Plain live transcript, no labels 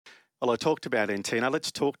Well, I talked about Antino.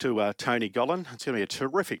 Let's talk to Tony Gollan. It's going to be a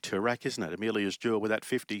terrific Toorak, isn't it? Amelia's duel with that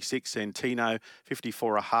 56. Antino,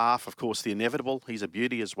 54.5. Of course, the inevitable. He's a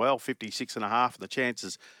beauty as well, 56.5. The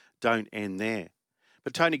chances don't end there.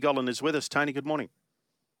 But Tony Gollan is with us. Tony, good morning.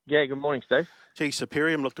 Yeah, good morning, Steve. Gee,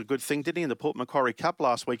 Superium looked a good thing, didn't he, in the Port Macquarie Cup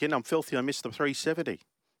last weekend? I'm filthy. I missed the 370.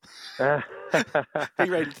 He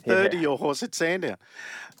ran third to your horse at Sandown.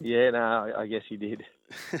 Yeah, no, I guess he did.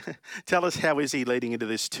 Tell us, how is he leading into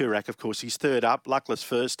this Toorak? Of course, he's third up, luckless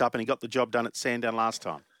first up, and he got the job done at Sandown last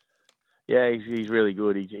time. Yeah, he's really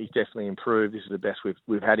good. He's definitely improved. This is the best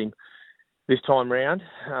we've had him this time round.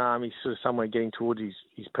 He's sort of somewhere getting towards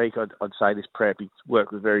his peak. I'd say this prep. He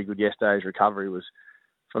worked with very good yesterday. His recovery was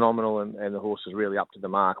phenomenal, and the horse is really up to the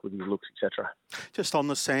mark with his looks, etc. Just on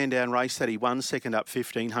the Sandown race that he won, second up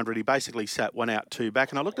 1,500, he basically sat one out, two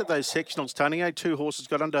back. And I looked at those sectionals, Tony. Two horses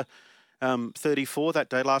got under 34 that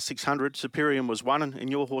day, last 600. Superium was one, and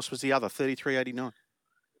your horse was the other, 33.89.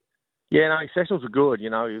 Yeah, no, his sectionals were good. You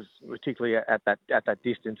know, he was particularly at that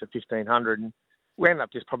distance of 1,500, and we ended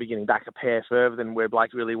up just probably getting back a pair further than where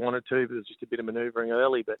Blake really wanted to. But it was just a bit of manoeuvring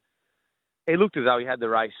early, but it looked as though he had the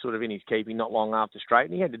race sort of in his keeping not long after straight,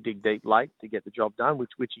 and he had to dig deep late to get the job done,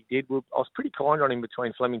 which he did. I was pretty kind on him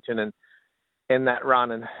between Flemington and that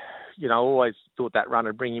run, and you know, always thought that run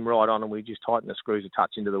would bring him right on, and we just tightened the screws a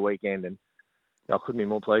touch into the weekend, and I couldn't be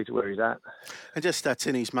more pleased with where he's at. And just that's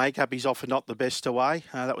in his makeup. He's often not the best away.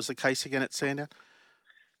 That was the case again at Sandown.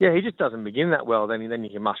 Yeah, he just doesn't begin that well. Then you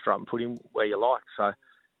can muster up and put him where you like. So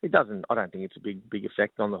it doesn't. I don't think it's a big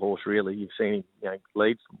effect on the horse really. You've seen him,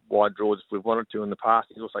 lead from wide draws if we've wanted to in the past.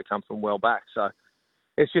 He's also come from well back. So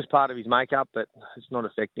it's just part of his makeup, but it's not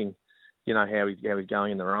affecting, how he's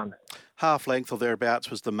going in the run. Half length or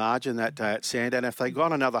thereabouts was the margin that day at Sandown. If they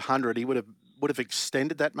got another 100, he would have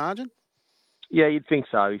extended that margin. Yeah, you'd think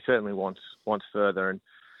so. He certainly wants further, and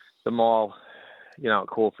the mile, at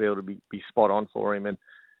Caulfield would be spot on for him, and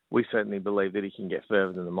we certainly believe that he can get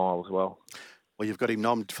further than the mile as well. Well, you've got him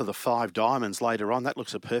nommed for the 5 Diamonds later on. That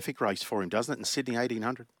looks a perfect race for him, doesn't it? In Sydney,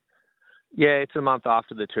 1,800. Yeah, it's a month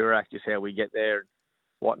after the Toorak, just how we get there and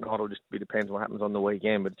whatnot. It'll just depends on what happens on the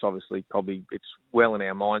weekend, but it's obviously it's well in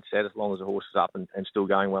our mindset as long as the horse is up and still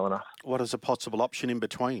going well enough. What is a possible option in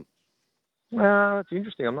between? It's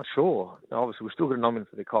interesting. I'm not sure. Obviously, we've still got a nominee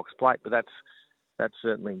for the Cox Plate, but that's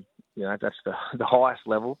certainly, that's the highest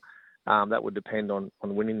level. That would depend on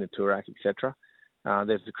winning the Toorak, etc.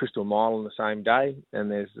 There's the Crystal Mile on the same day,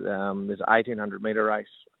 and there's an 1,800 metre race.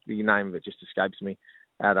 The name of it just escapes me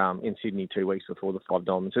in Sydney 2 weeks before the 5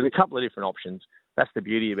 Diamonds. So there's a couple of different options. That's the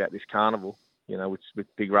beauty about this carnival, with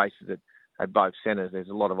big races at both centres. There's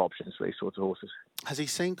a lot of options for these sorts of horses. Has he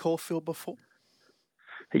seen Caulfield before?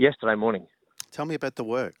 Yesterday morning. Tell me about the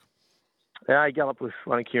work. Yeah, he galloped with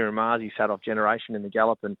one of Kieran Mars. He sat off Generation in the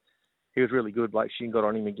gallop, and he was really good. Blake Shin got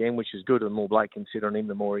on him again, which is good. The more Blake can sit on him,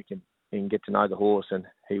 the more he can get to know the horse. And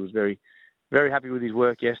he was very, very happy with his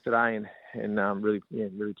work yesterday, and really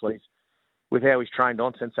pleased with how he's trained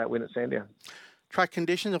on since that win at Sandown. Track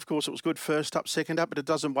conditions, of course, it was good first up, second up, but it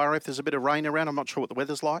doesn't worry if there's a bit of rain around. I'm not sure what the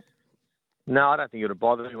weather's like. No, I don't think it would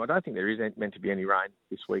bother him. I don't think there is meant to be any rain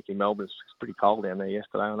this week in Melbourne. It's pretty cold down there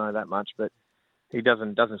yesterday, I know that much, but he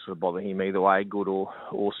doesn't sort of bother him either way, good or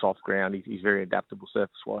soft ground. He's very adaptable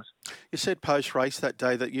surface-wise. You said post-race that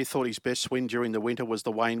day that you thought his best win during the winter was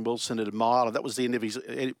the Wayne Wilson at a mile. That was the end of his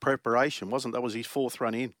preparation, wasn't it? That was his 4th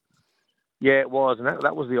run in. Yeah, it was, and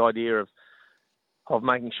that was the idea of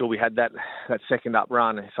making sure we had that second up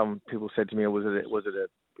run. Some people said to me, was it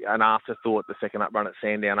an afterthought, the second up run at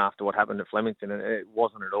Sandown after what happened at Flemington? And it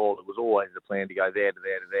wasn't at all. It was always the plan to go there to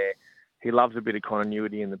there to there. He loves a bit of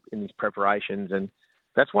continuity in his preparations, and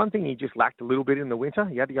that's one thing he just lacked a little bit in the winter.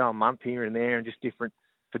 He had to go a month here and there, and just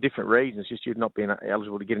for different reasons. Just you'd not been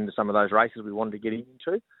eligible to get into some of those races we wanted to get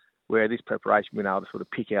into, where this preparation we've been able to sort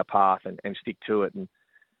of pick our path and stick to it. And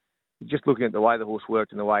just looking at the way the horse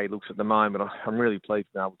worked and the way he looks at the moment, I'm really pleased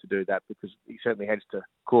to be able to do that, because he certainly heads to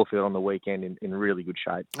Caulfield on the weekend in really good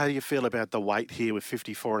shape. How do you feel about the weight here with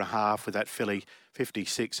 54.5 with that filly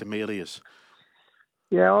 56 Amelia's?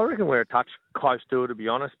 Yeah, I reckon we're a touch close to it, to be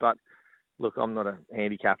honest. But look, I'm not a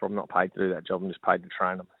handicapper. I'm not paid to do that job. I'm just paid to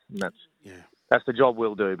train them, and that's the job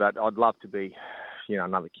we'll do. But I'd love to be,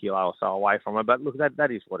 another kilo or so away from her. But look,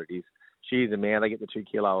 that is what it is. She is a mare. They get the 2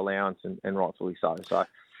 kilo allowance, and rightfully so. So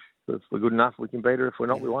if we're good enough, we can beat her. If we're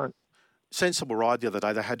not, we won't. Sensible ride the other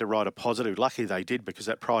day. They had to ride a positive. Lucky they did, because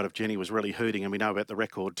that Pride of Jenny was really hooting, and we know about the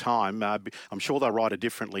record time. I'm sure they'll ride her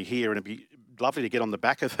differently here, and it'd be lovely to get on the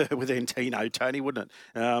back of her with Antino, Tony, wouldn't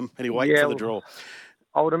it? Anyway, for the draw.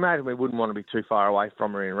 I would imagine we wouldn't want to be too far away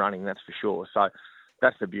from her in running, that's for sure. So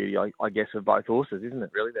that's the beauty, I guess, of both horses, isn't it?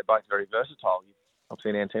 Really, they're both very versatile. I've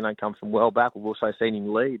seen Antino come from well back. We've also seen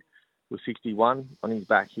him lead with 61 on his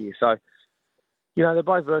back here. So, they're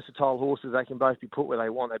both versatile horses. They can both be put where they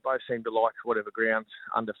want. They both seem to like whatever ground's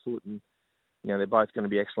underfoot, and they're both going to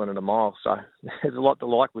be excellent at a mile. So there's a lot to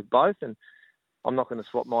like with both, and I'm not going to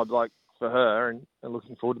swap my bloke for her, and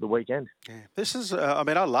looking forward to the weekend. Yeah, this is, I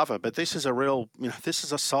love her, but this is a real, this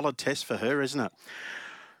is a solid test for her, isn't it?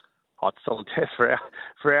 It's a solid test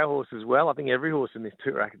for our horse as well. I think every horse in this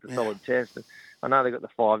Toorak is a solid test. I know they've got the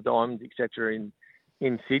 5 diamonds, etc.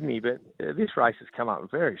 in Sydney, but this race has come up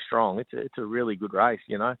very strong. It's a really good race,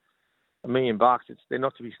 $1 million. They're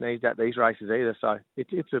not to be sneezed at, these races either. So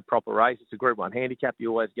it's a proper race. It's a Group 1 handicap. You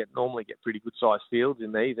always normally get pretty good sized fields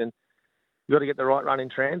in these, and you've got to get the right run in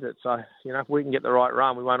transit. So, if we can get the right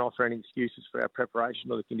run, we won't offer any excuses for our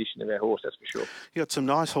preparation or the condition of our horse, that's for sure. You got some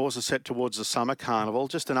nice horses set towards the summer carnival.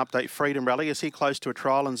 Just an update, Freedom Rally. Is he close to a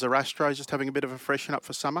trial, and Zarastro's just having a bit of a freshen up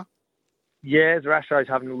for summer? Yeah, Zarastro's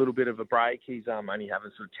having a little bit of a break. He's only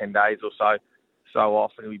having sort of 10 days or so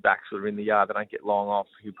off, and he'll be back sort of in the yard. They don't get long off.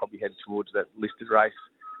 He'll probably head towards that listed race.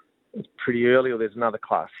 It's pretty early, or there's another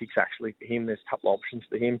Class 6 actually for him. There's a couple of options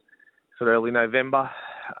for him. Sort of early November.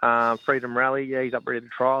 Freedom Rally, he's up ready to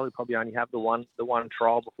trial. He'll probably only have the one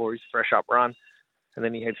trial before his fresh up run, and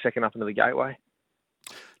then he heads second up into the Gateway.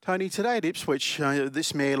 Tony, today at Ipswich,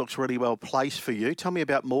 this mare looks really well placed for you. Tell me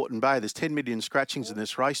about Moreton Bay. There's 10 million scratchings in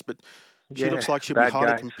this race, but she looks like she'll be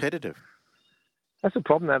highly competitive. That's the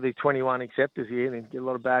problem. They have these 21 acceptors here, and get a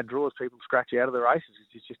lot of bad draws. People scratch out of the races.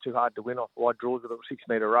 It's just too hard to win off wide draws with a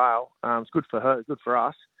 6-metre rail. It's good for her. It's good for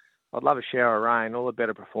us. I'd love a shower of rain. All the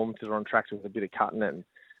better performances are on tracks with a bit of cut in it,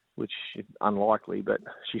 which is unlikely, but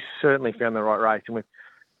she's certainly found the right race. And with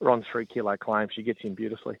Ron's 3 kilo claim, she gets in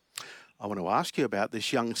beautifully. I want to ask you about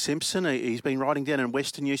this young Simpson. He's been riding down in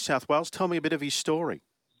Western New South Wales. Tell me a bit of his story.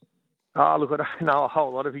 Oh, look, I don't know a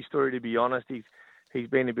whole lot of his story, to be honest. He's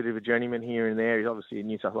been a bit of a journeyman here and there. He's obviously a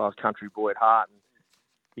New South Wales country boy at heart. And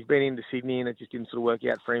he's been into Sydney, and it just didn't sort of work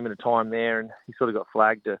out for him at a time there, and he sort of got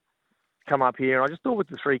flagged to come up here. And I just thought with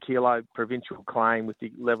the 3 kilo provincial claim, with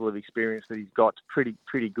the level of experience that he's got, it's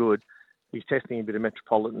pretty good. He's testing a bit of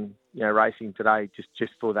metropolitan, racing today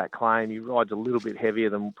just for that claim. He rides a little bit heavier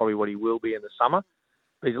than probably what he will be in the summer.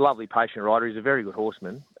 But he's a lovely, patient rider. He's a very good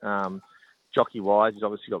horseman. Jockey-wise, he's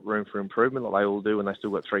obviously got room for improvement, like they all do when they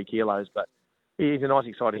still got 3 kilos. But he's a nice,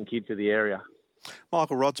 exciting kid for the area.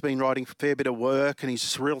 Michael Rod's been riding a fair bit of work, and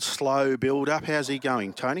he's a real slow build-up. How's he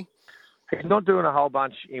going, Tony? He's not doing a whole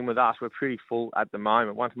bunch in with us. We're pretty full at the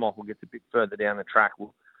moment. Once Michael gets a bit further down the track,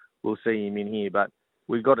 we'll see him in here. But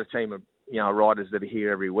we've got a team of riders that are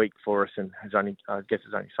here every week for us, and there's only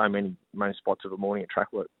so many spots of the morning at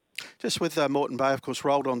track work. Just with Moreton Bay, of course,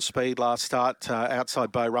 rolled on speed last start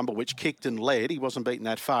outside Bow Rumble, which kicked and led. He wasn't beaten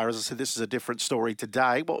that far. As I said, this is a different story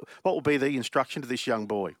today. What will be the instruction to this young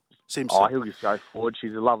boy, Simpson? Oh, he'll just go forward.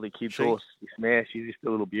 She's a lovely kid's horse. This mare, she's just a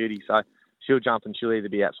little beauty. So she'll jump, and she'll either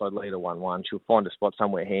be outside leader 1-1. She'll find a spot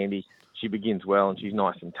somewhere handy. She begins well, and she's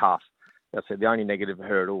nice and tough. That's it. The only negative for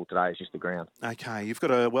her at all today is just the ground. Okay, you've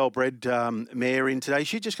got a well-bred mare in today.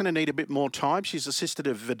 She's just going to need a bit more time. She's assisted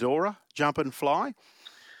of Vidora, Jump and Fly.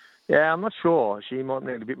 Yeah, I'm not sure. She might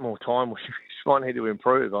need a bit more time, or she might need to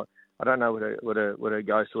improve. I don't know what her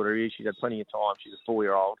go sort of is. She's had plenty of time. She's a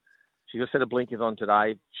 4-year-old. She's got a set of blinkers on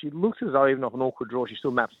today. She looks as though, even off an awkward draw, she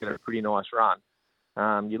still maps to get a pretty nice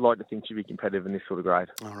run. You'd like to think she'd be competitive in this sort of grade.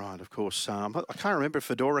 All right, of course. I can't remember if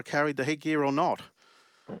Vidora carried the headgear or not.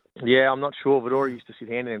 Yeah, I'm not sure. Vidora used to sit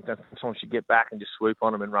handy, and sometimes she'd get back and just swoop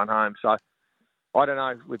on him and run home. So I don't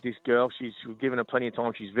know with this girl. We've given her plenty of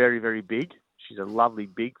time. She's very, very big. She's a lovely,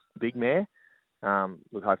 big mare.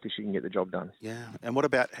 Look, hopefully she can get the job done. Yeah. And what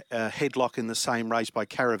about Headlock in the same race by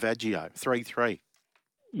Caravaggio, 3-3?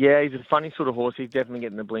 Yeah, he's a funny sort of horse. He's definitely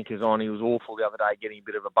getting the blinkers on. He was awful the other day, getting a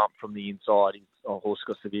bit of a bump from the inside. His horse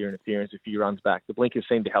got severe interference a few runs back. The blinkers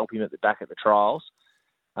seemed to help him at the back at the trials.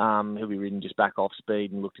 He'll be ridden just back off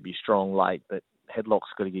speed and look to be strong late, but Headlock's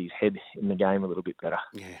got to get his head in the game a little bit better.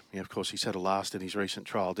 Yeah, of course. He's had a last in his recent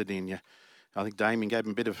trial, didn't he? And I think Damien gave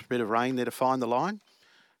him a bit of rain there to find the line.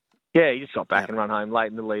 Yeah, he just got back and run home late,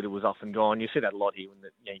 and the leader was off and gone. You see that a lot here when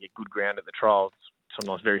you get good ground at the trials.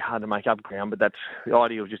 Sometimes very hard to make up ground, but that's the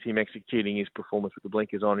idea of just him executing his performance with the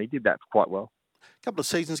blinkers on. He did that quite well. A couple of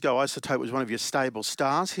seasons ago, Isotope was one of your stable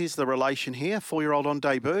stars. Here's the relation here. 4-year-old on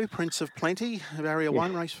debut, Prince of Plenty, Barrier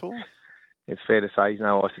 1, race 4. It's fair to say he's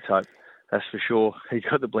no Isotope, that's for sure. He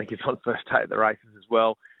got the blinkers on first day at the races as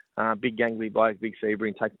well. Big gangly bloke, big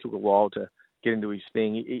Sebring. Took a while to get into his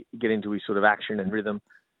thing, get into his sort of action and rhythm.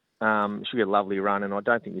 Should get a lovely run, and I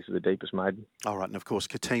don't think this is the deepest maiden. All right, and of course,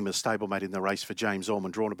 Katima's stablemate in the race for James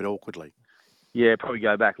Orman, drawn a bit awkwardly. Yeah, probably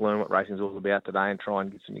go back, learn what racing's all about today and try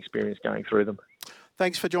and get some experience going through them.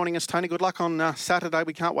 Thanks for joining us, Tony. Good luck on Saturday.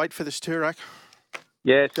 We can't wait for this Toorak.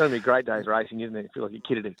 Yeah, it's going to be a great day's racing, isn't it? I feel like a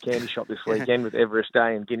kid at a candy shop this weekend with Everest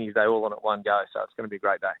Day and Guineas Day all on at one go, so it's going to be a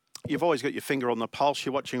great day. You've always got your finger on the pulse.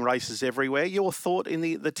 You're watching races everywhere. Your thought in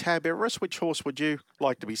the Tab Everest, which horse would you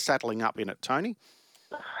like to be saddling up in it, Tony?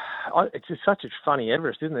 It's just such a funny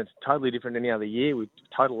Everest, isn't it? It's totally different than any other year with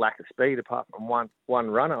total lack of speed apart from one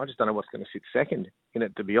runner. I just don't know what's going to sit second in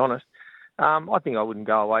it, to be honest. I think I wouldn't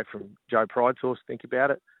go away from Joe Pride's horse, think about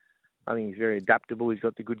it. I think he's very adaptable. He's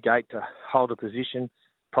got the good gait to hold a position,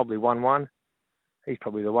 probably 1-1. He's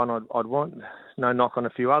probably the one I'd want. No knock on a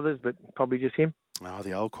few others, but probably just him. Oh,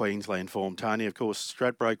 the old Queensland form, Tony. Of course,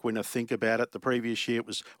 Stradbroke winner, think about it. The previous year it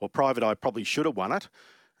was, well, Private Eye probably should have won it.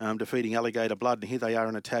 Defeating Alligator Blood, and here they are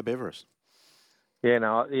in a Tab Everest. Yeah,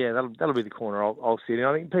 that'll be the corner I'll sit in.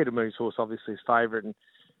 I think Peter Moore's horse obviously is favourite and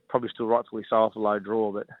probably still rightfully so off a low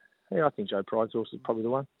draw, but yeah, I think Joe Pride's horse is probably the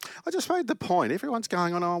one. I just made the point. Everyone's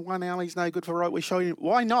going on, 1 alley's no good for right. We show you.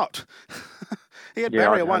 Why not? He had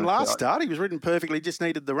barrier one last start. He was ridden perfectly, just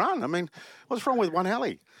needed the run. I mean, what's wrong with 1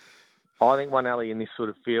 alley? I think 1 alley in this sort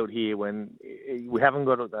of field here, when we haven't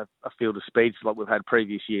got a field of speeds like we've had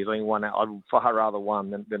previous years, I think I'd far rather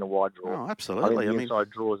one than a wide draw. Oh, absolutely. I mean,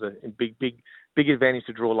 inside draws a big advantage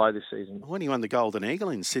to draw low this season. When he won the Golden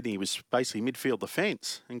Eagle in Sydney, he was basically midfield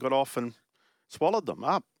defence and got off and swallowed them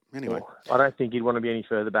up. Anyway. Well, I don't think he'd want to be any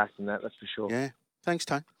further back than that, that's for sure. Yeah. Thanks,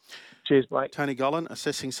 Tony. Cheers, mate. Tony Gollan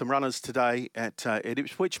assessing some runners today at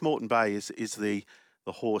Ipswich. Morton Bay is the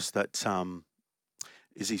horse that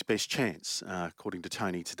is his best chance, according to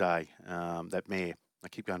Tony today. That mare, I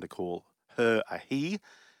keep going to call her a he,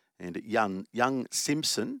 and young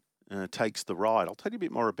Simpson takes the ride. I'll tell you a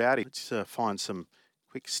bit more about it. Let's find some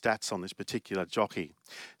quick stats on this particular jockey.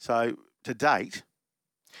 So to date,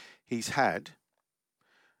 he's had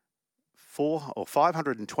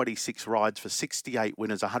 526 rides for 68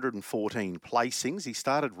 winners, 114 placings. He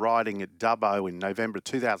started riding at Dubbo in November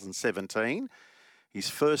 2017. His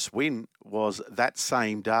first win was that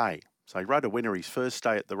same day. So he rode a winner his first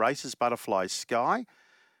day at the races, Butterfly Sky.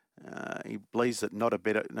 He believes that Not a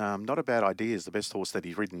Bad Idea is the best horse that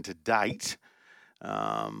he's ridden to date.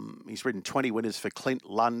 He's ridden 20 winners for Clint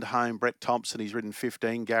Lundholm, Brett Thompson. He's ridden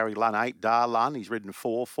 15, Gary Lunn 8, Dar Lunn. He's ridden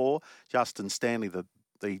 4, Justin Stanley, the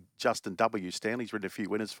Justin W. Stanley, he's ridden a few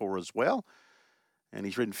winners for as well. And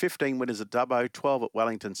he's ridden 15 winners at Dubbo, 12 at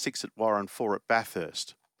Wellington, 6 at Warren, 4 at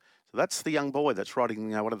Bathurst. So that's the young boy that's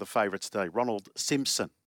riding one of the favourites today, Ronald Simpson.